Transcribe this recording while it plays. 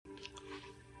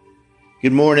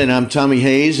Good morning. I'm Tommy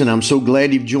Hayes, and I'm so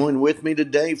glad you've joined with me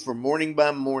today for Morning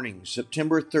by Morning,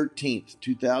 September 13th,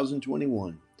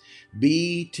 2021.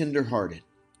 Be tenderhearted.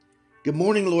 Good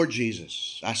morning, Lord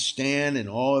Jesus. I stand in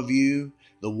awe of you,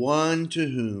 the one to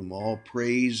whom all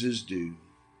praise is due.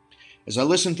 As I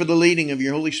listen for the leading of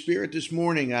your Holy Spirit this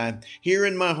morning, I hear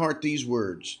in my heart these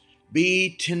words: be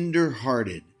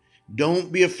tenderhearted.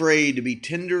 Don't be afraid to be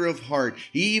tender of heart,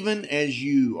 even as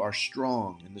you are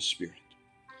strong in the Spirit.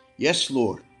 Yes,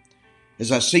 Lord.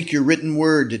 As I seek your written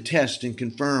word to test and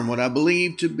confirm what I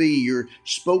believe to be your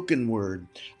spoken word,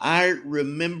 I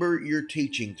remember your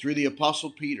teaching through the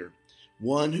Apostle Peter,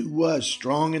 one who was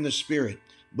strong in the Spirit,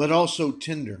 but also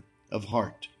tender of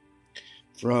heart.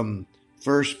 From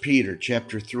 1 Peter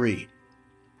chapter 3.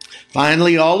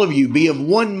 Finally, all of you be of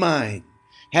one mind,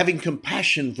 having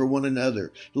compassion for one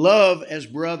another. Love as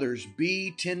brothers.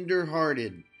 Be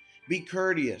tender-hearted. Be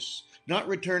courteous, not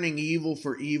returning evil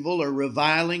for evil or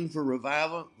reviling for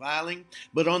reviling,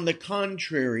 but on the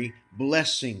contrary,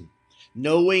 blessing,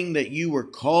 knowing that you were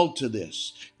called to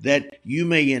this, that you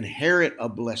may inherit a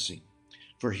blessing.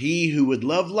 For he who would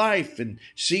love life and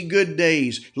see good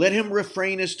days, let him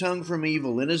refrain his tongue from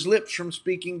evil and his lips from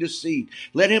speaking deceit.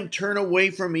 Let him turn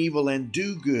away from evil and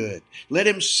do good. Let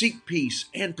him seek peace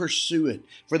and pursue it.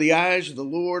 For the eyes of the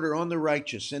Lord are on the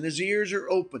righteous, and his ears are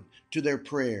open to their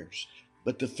prayers.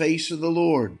 But the face of the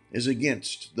Lord is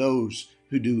against those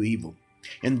who do evil.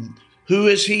 And who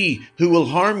is he who will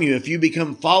harm you if you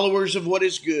become followers of what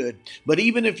is good? But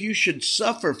even if you should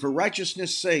suffer for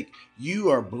righteousness' sake, you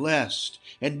are blessed.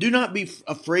 And do not be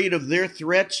afraid of their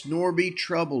threats, nor be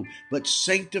troubled, but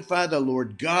sanctify the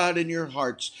Lord God in your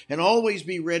hearts, and always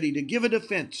be ready to give a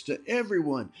defense to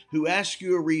everyone who asks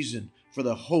you a reason for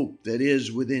the hope that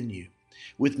is within you,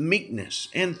 with meekness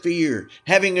and fear,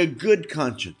 having a good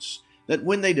conscience, that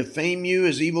when they defame you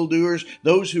as evildoers,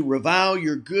 those who revile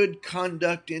your good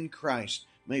conduct in Christ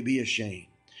may be ashamed.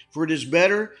 For it is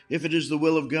better, if it is the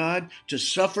will of God, to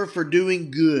suffer for doing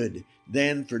good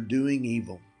than for doing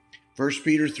evil. 1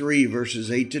 Peter 3, verses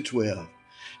 8 to 12.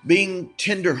 Being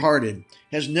tender-hearted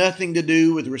has nothing to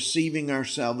do with receiving our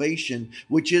salvation,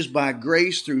 which is by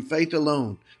grace through faith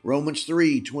alone. Romans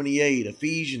 3:28,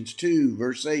 Ephesians 2,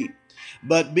 verse 8.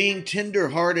 But being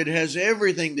tender-hearted has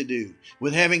everything to do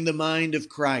with having the mind of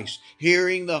Christ,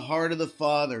 hearing the heart of the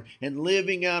Father, and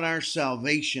living out our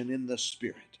salvation in the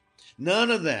Spirit. None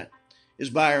of that is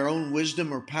by our own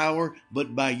wisdom or power,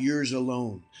 but by yours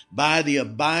alone, by the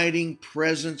abiding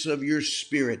presence of your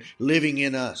Spirit living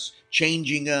in us,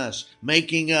 changing us,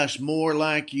 making us more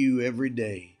like you every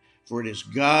day. For it is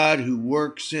God who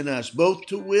works in us both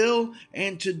to will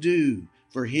and to do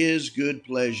for his good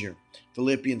pleasure.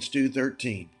 Philippians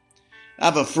 2:13. I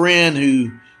have a friend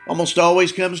who almost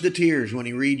always comes to tears when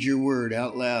he reads your word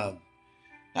out loud.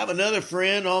 I have another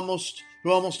friend who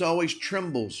almost always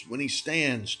trembles when he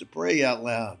stands to pray out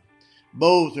loud.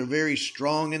 Both are very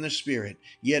strong in the Spirit,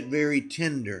 yet very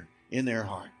tender in their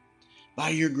heart.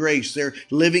 By your grace, they're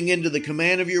living into the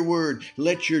command of your word.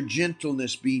 Let your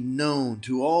gentleness be known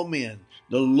to all men.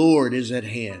 The Lord is at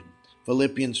hand.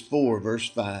 Philippians 4, verse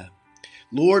 5.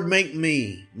 Lord, make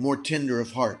me more tender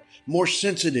of heart, more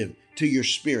sensitive to your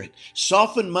Spirit.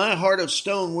 Soften my heart of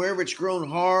stone wherever it's grown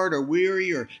hard or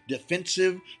weary or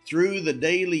defensive through the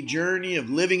daily journey of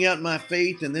living out my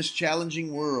faith in this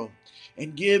challenging world.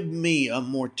 And give me a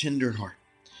more tender heart.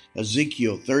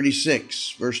 Ezekiel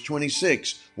 36, verse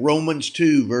 26, Romans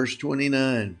 2, verse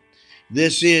 29.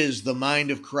 This is the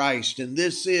mind of Christ, and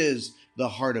this is the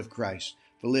heart of Christ.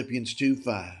 Philippians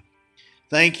 2:5.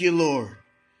 Thank you, Lord,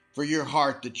 for your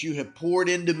heart that you have poured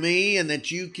into me and that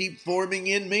you keep forming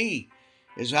in me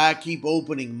as I keep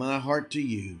opening my heart to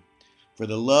you. For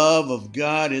the love of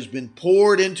God has been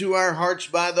poured into our hearts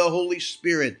by the Holy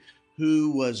Spirit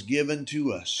who was given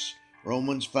to us.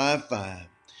 Romans 5:5.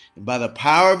 And by the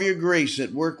power of your grace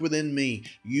at work within me,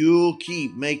 you'll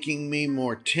keep making me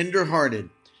more tender-hearted,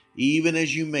 even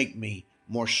as you make me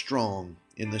more strong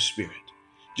in the Spirit.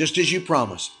 Just as you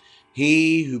promised,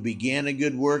 he who began a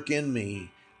good work in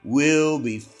me will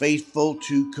be faithful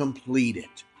to complete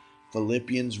it.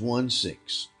 Philippians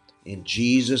 1:6. In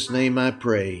Jesus' name I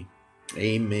pray.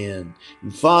 Amen.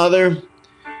 And Father,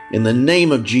 in the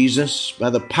name of Jesus, by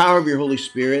the power of your Holy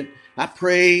Spirit, I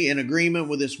pray in agreement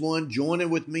with this one. Join in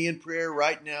with me in prayer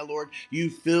right now, Lord. You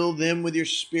fill them with your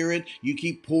Spirit. You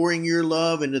keep pouring your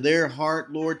love into their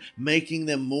heart, Lord, making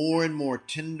them more and more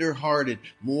tender-hearted,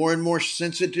 more and more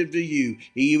sensitive to you,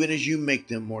 even as you make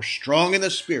them more strong in the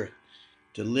Spirit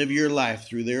to live your life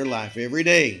through their life every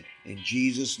day. In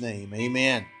Jesus' name,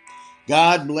 amen.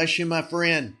 God bless you, my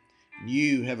friend.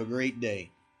 You have a great day.